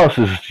farmhouse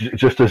is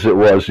just as it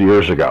was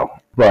years ago,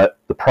 but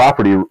the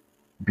property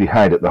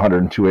behind it, the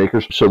 102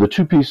 acres, so the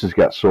two pieces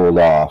got sold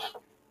off,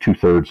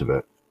 2/3 of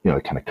it, they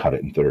kind of cut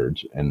it in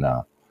thirds, and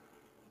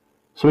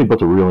somebody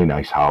built a really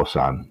nice house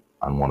on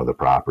one of the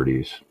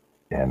properties,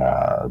 and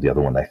the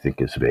other one I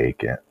think is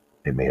vacant.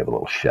 It may have a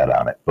little shed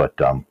on it, but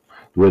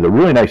where the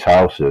really nice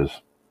house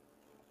is,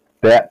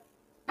 that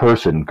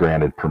person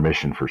granted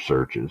permission for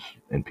searches,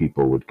 and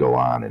people would go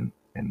on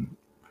and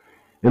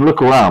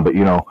look around. But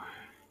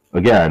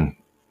again,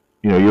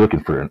 you're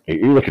looking for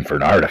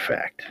an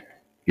artifact.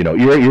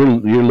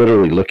 You're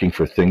literally looking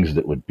for things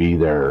that would be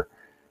there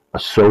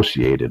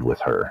associated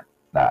with her,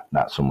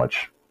 not so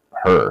much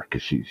her,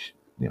 because she's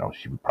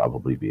she would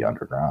probably be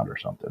underground or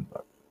something.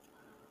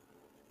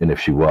 And if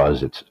she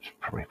was, it's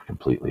probably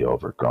completely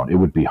overgrown. It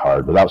would be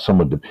hard without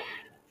someone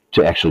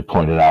to actually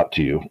point it out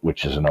to you,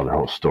 which is another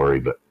whole story.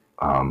 But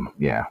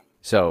yeah.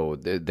 So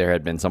there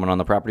had been someone on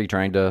the property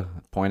trying to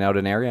point out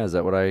an area? Is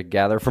that what I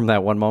gather from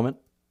that one moment?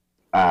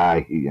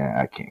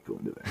 I can't go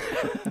into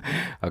that.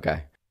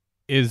 Okay.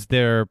 Is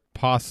there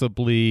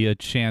possibly a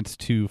chance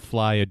to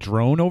fly a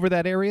drone over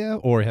that area,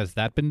 or has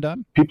that been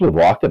done? People have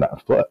walked it on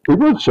foot.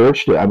 People have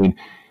searched it. I mean,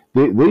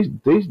 they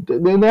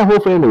that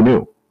whole family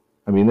knew.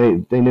 I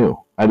mean, they knew.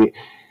 I mean,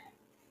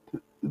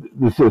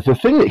 the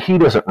thing that he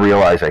doesn't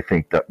realize, I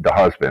think, the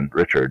husband,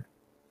 Richard,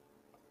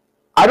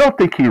 I don't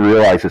think he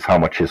realizes how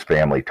much his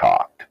family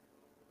talked.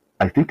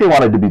 I think they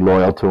wanted to be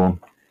loyal to him,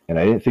 and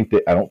I don't think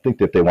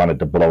that they wanted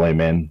to blow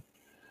him in.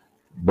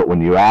 But when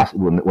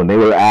they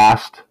were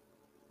asked,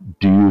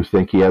 do you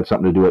think he had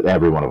something to do with it?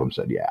 Every one of them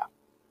said, yeah.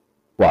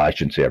 Well, I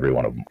shouldn't say every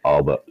one of them,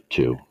 all but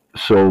two.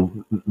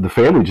 So the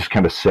family just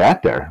kind of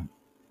sat there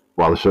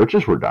while the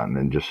searches were done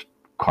and just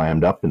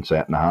clammed up and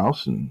sat in the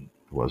house, and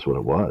it was what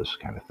it was,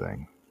 kind of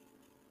thing.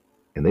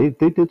 And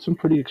they did some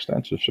pretty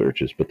extensive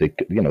searches, but they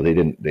didn't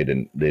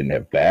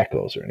have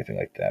backhoes or anything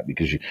like that,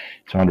 because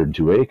it's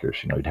 102 acres.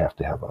 You'd have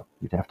to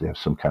have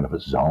some kind of a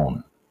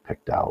zone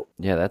picked out.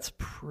 Yeah, that's a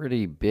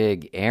pretty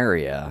big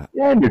area.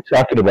 Yeah, and you're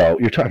talking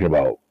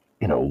about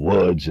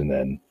woods, and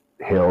then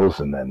hills,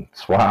 and then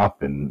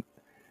swamp, and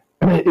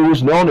I mean, it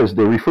was known as,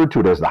 they referred to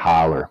it as the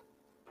holler,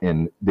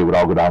 and they would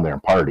all go down there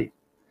and party.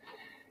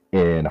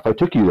 And if I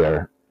took you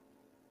there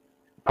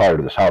prior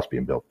to this house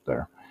being built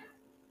there,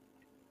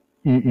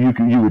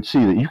 you would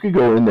see that you could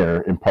go in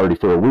there and party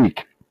for a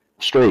week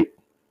straight,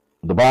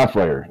 the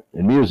bonfire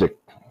and music,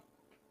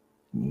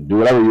 do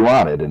whatever you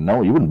wanted, and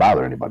no, you wouldn't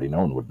bother anybody. No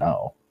one would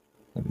know.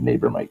 The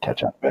neighbor might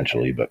catch on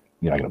eventually, but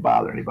you're not going to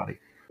bother anybody.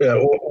 Yeah,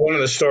 one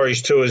of the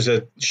stories too is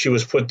that she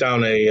was put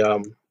down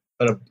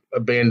an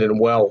abandoned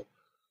well,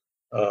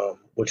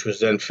 which was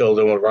then filled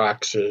in with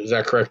rocks. Is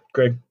that correct,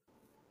 Greg?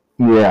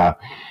 Yeah,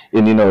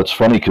 and it's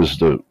funny because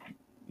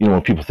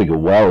when people think of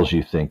wells,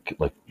 you think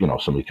like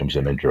somebody comes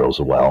in and drills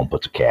a well and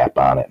puts a cap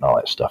on it and all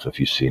that stuff. If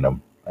you've seen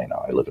them, I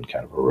know I live in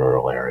kind of a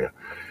rural area,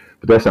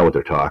 but that's not what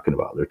they're talking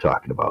about. They're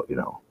talking about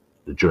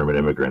the German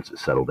immigrants that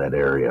settled that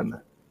area in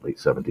the late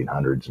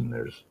 1700s, and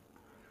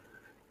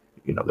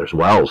there's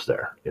wells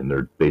there, and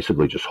they're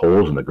basically just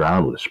holes in the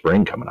ground with a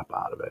spring coming up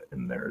out of it,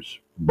 and there's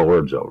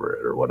boards over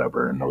it or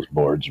whatever, and those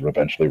boards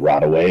eventually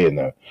rot away, and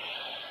the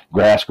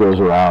grass grows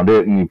around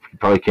it, and you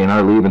probably can't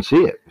hardly even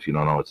see it if you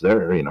don't know it's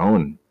there,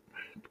 and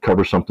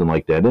cover something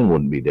like that in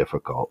wouldn't be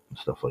difficult and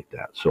stuff like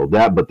that. So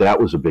that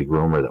was a big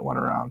rumor that went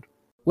around.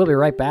 We'll be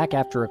right back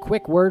after a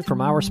quick word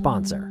from our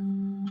sponsor.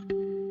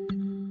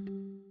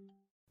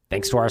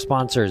 Thanks to our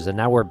sponsors, and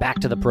now we're back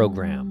to the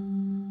program.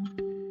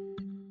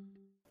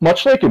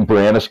 Much like in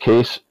Brianna's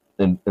case,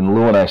 and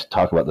Lou and I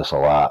talk about this a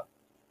lot,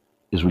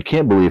 is we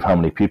can't believe how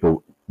many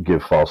people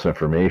give false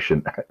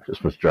information.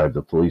 This must drive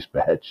the police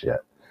batshit.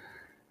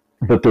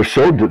 But they're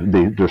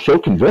so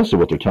convinced of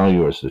what they're telling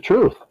you is the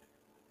truth.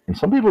 And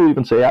some people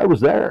even say, I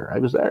was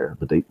there,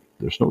 but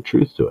there's no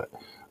truth to it.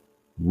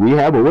 We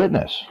have a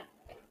witness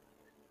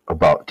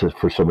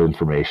for some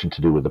information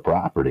to do with the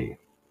property,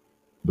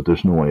 but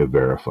there's no way of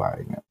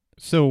verifying it.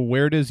 So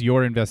where does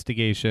your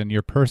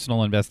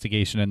personal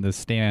investigation in this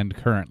stand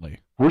currently?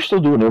 We're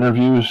still doing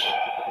interviews.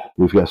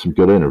 We've got some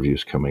good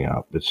interviews coming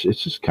up. It's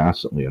just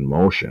constantly in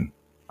motion.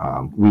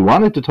 We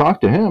wanted to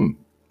talk to him.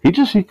 He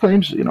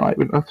claims, I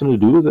have nothing to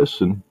do with this.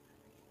 And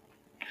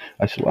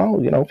I said, well,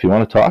 if you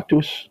want to talk to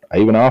us, I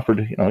even offered,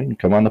 you can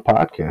come on the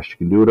podcast. You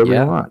can do whatever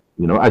you want.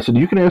 I said,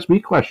 you can ask me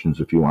questions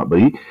if you want.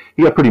 But he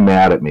got pretty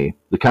mad at me.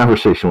 The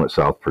conversation went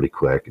south pretty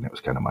quick, and it was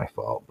kind of my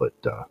fault. But,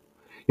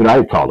 I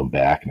had called him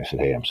back, and I said,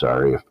 hey, I'm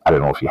sorry. I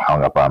don't know if you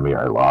hung up on me or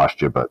I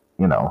lost you, but,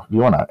 if you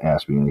want to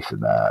ask me. And he said,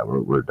 nah,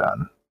 we're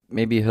done.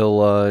 Maybe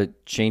he'll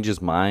change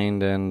his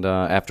mind and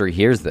after he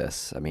hears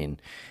this. I mean,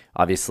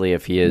 obviously,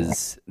 if he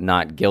is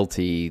not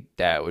guilty,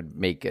 that would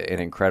make an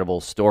incredible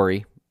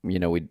story.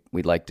 We'd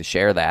like to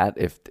share that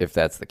if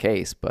that's the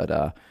case,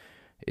 but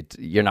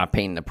you're not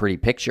painting a pretty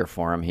picture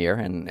for him here,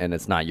 and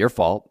it's not your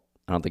fault.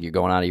 I don't think you're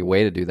going out of your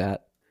way to do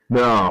that.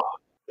 No.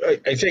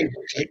 I think,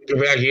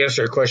 back to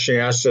answer a question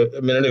you asked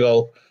a minute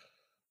ago,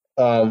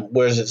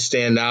 where does it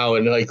stand now?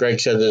 And like Greg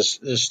said,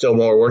 there's still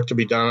more work to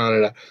be done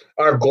on it.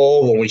 Our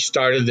goal when we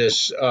started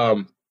this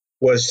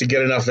was to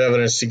get enough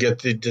evidence to get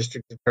the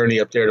district attorney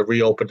up there to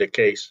reopen the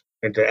case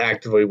and to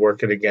actively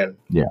work it again.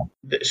 Yeah.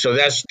 So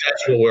that's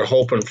what we're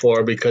hoping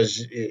for,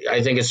 because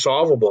I think it's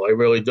solvable. I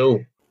really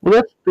do. Well,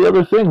 that's the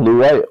other thing,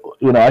 Lou.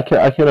 I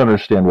can't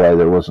understand why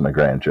there wasn't a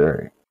grand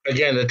jury.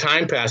 Again, the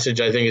time passage,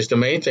 I think, is the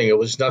main thing. It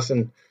was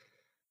nothing.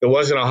 It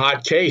wasn't a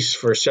hot case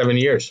for 7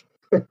 years.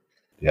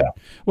 Yeah.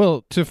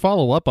 Well, to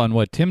follow up on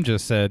what Tim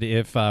just said,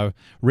 if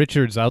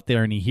Richard's out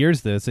there and he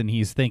hears this and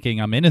he's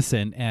thinking I'm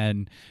innocent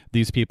and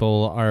these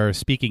people are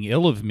speaking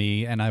ill of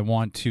me and I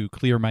want to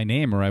clear my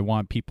name or I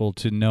want people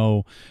to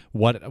know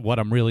what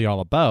I'm really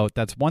all about,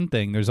 that's one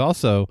thing. There's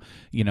also,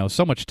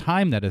 so much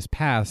time that has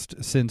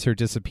passed since her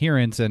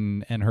disappearance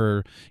and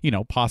her,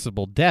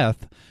 possible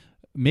death.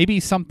 maybe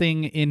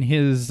something in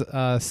his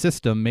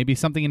system, maybe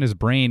something in his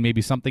brain,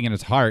 maybe something in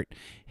his heart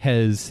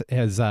has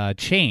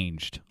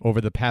changed over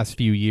the past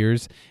few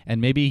years, and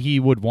maybe he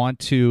would want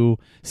to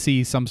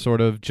see some sort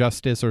of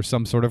justice or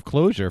some sort of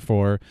closure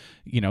for,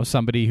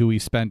 somebody who he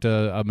spent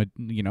a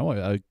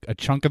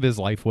chunk of his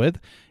life with,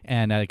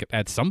 and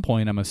at some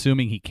point, I'm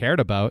assuming he cared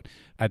about.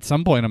 At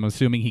some point, I'm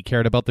assuming he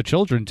cared about the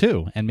children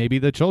too, and maybe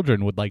the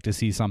children would like to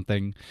see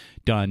something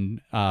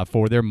done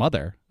for their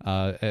mother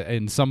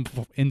in some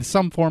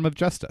form of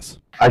justice.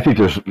 I think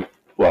there's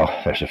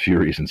a few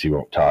reasons he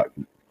won't talk,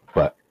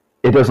 but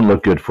it doesn't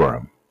look good for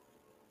him.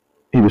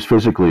 He was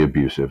physically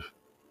abusive.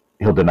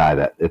 He'll deny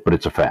that, but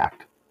it's a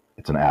fact.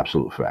 It's an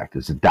absolute fact.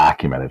 It's a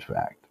documented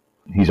fact.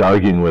 He's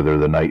arguing with her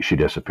the night she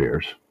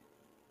disappears.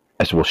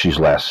 I said, well, she's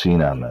last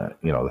seen on the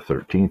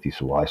 13th. He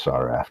said, well, I saw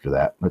her after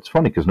that. And it's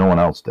funny because no one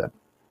else did.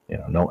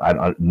 No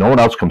one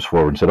else comes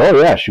forward and said, oh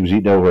yeah, she was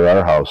eating over at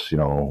our house,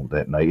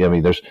 that night. I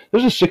mean, there's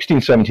a 16,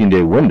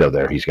 17-day window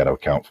there he's got to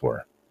account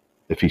for.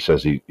 If he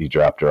says he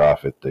dropped her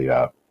off at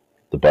the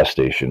bus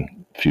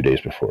station a few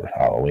days before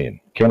Halloween.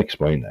 Can't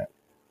explain that.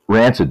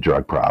 Rancid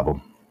drug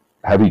problem,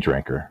 heavy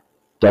drinker,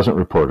 doesn't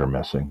report her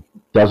missing,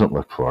 doesn't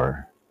look for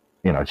her.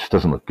 It just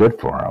doesn't look good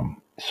for him.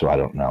 So I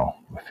don't know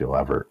if he'll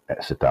ever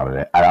sit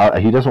down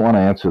and he doesn't want to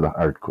answer the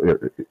hard,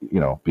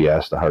 be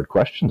asked the hard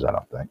questions, I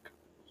don't think.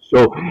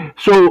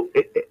 So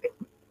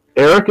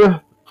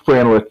Erika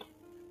Franelich,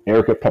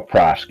 Erika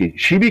Poprovsky,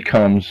 she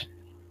becomes,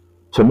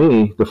 to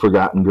me, the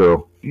forgotten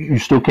girl. You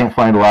still can't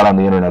find a lot on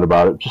the internet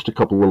about it, just a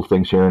couple little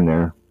things here and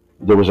there.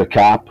 There was a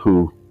cop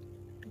who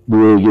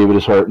really gave it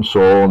his heart and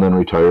soul and then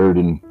retired,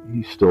 and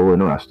he's still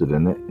interested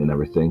in it and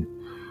everything.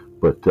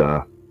 But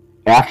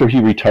after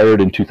he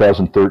retired in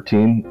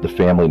 2013, the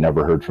family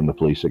never heard from the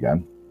police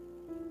again.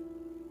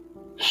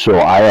 So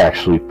I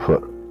actually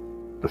put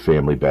the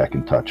family back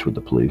in touch with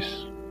the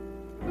police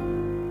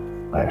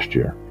last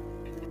year.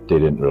 They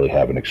didn't really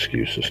have an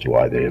excuse as to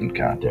why they hadn't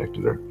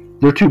contacted her.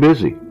 They're too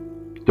busy.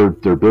 They're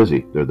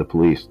busy. They're the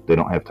police. They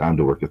don't have time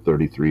to work a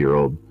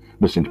 33-year-old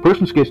missing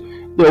persons case.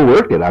 They'll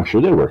work it. I'm sure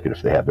they'll work it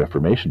if they have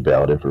information.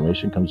 Valid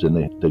information comes in,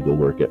 they go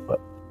work it. But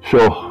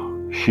so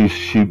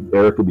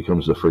Erika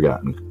becomes the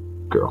forgotten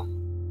girl.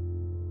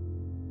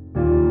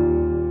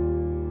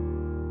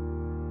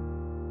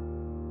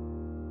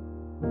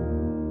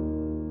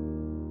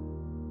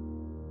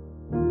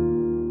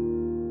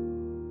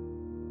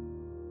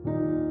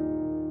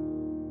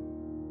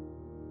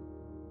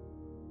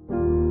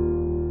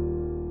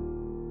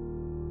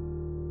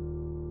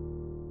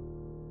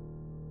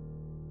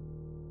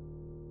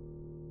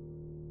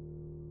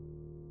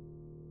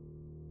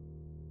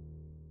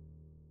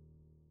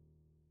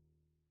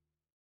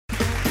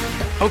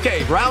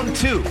 Okay, round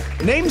two.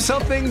 Name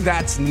something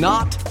that's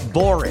not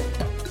boring.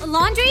 A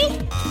laundry?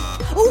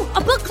 Ooh, a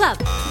book club.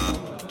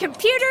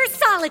 Computer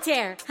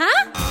solitaire,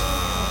 huh?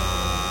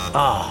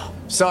 Ah, oh,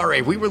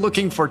 sorry, we were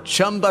looking for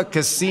Chumba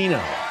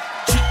Casino.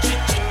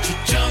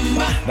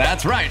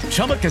 That's right,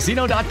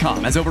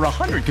 ChumbaCasino.com has over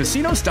 100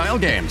 casino-style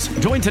games.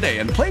 Join today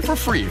and play for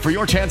free for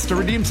your chance to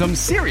redeem some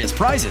serious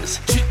prizes.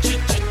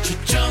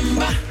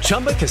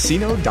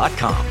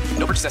 ChumbaCasino.com.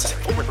 No purchase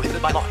necessary. Void where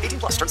prohibited by law.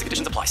 18+. Terms and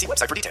conditions apply. See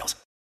website for details.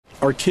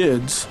 Our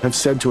kids have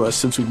said to us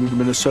since we moved to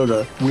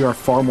Minnesota, we are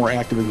far more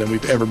active than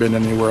we've ever been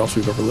anywhere else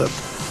we've ever lived.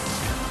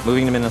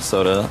 Moving to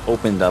Minnesota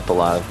opened up a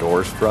lot of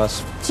doors for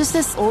us. Just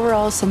this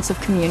overall sense of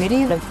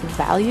community, of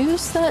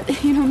values that,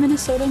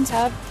 Minnesotans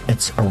have.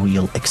 It's a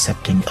real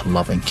accepting,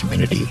 loving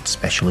community,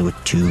 especially with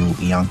 2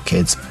 young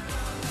kids.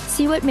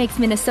 See what makes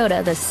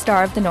Minnesota the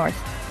star of the North.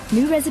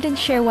 New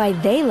residents share why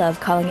they love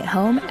calling it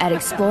home at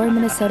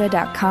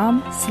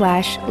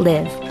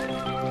exploreminnesota.com/live.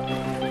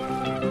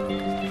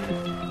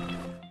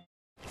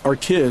 Our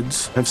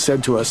kids have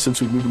said to us since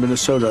we moved to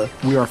Minnesota,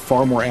 we are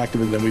far more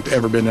active than we've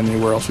ever been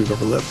anywhere else we've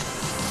ever lived.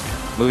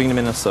 Moving to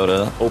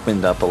Minnesota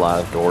opened up a lot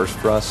of doors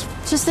for us.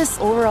 Just this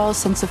overall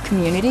sense of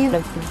community,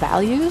 of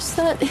values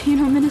that,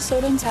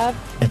 Minnesotans have.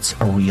 It's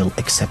a real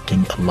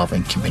accepting,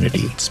 loving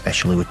community,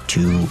 especially with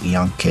 2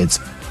 young kids.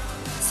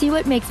 See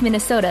what makes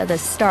Minnesota the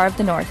star of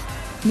the North.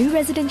 New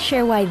residents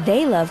share why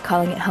they love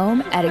calling it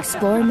home at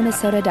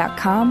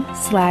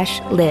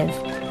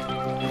exploreminnesota.com/live.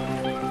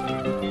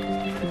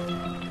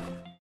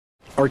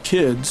 Our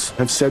kids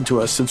have said to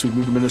us since we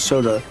moved to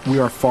Minnesota, we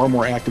are far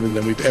more active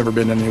than we've ever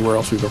been anywhere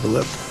else we've ever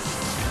lived.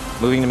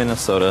 Moving to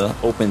Minnesota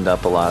opened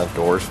up a lot of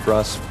doors for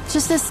us.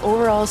 Just this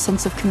overall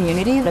sense of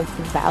community, of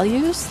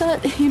values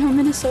that,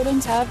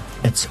 Minnesotans have.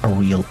 It's a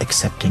real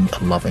accepting,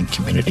 loving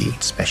community,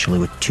 especially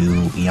with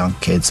 2 young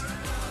kids.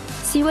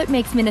 See what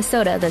makes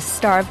Minnesota the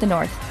star of the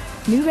North.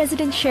 New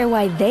residents share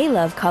why they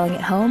love calling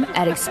it home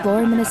at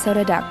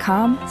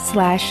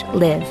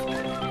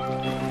exploreminnesota.com/live.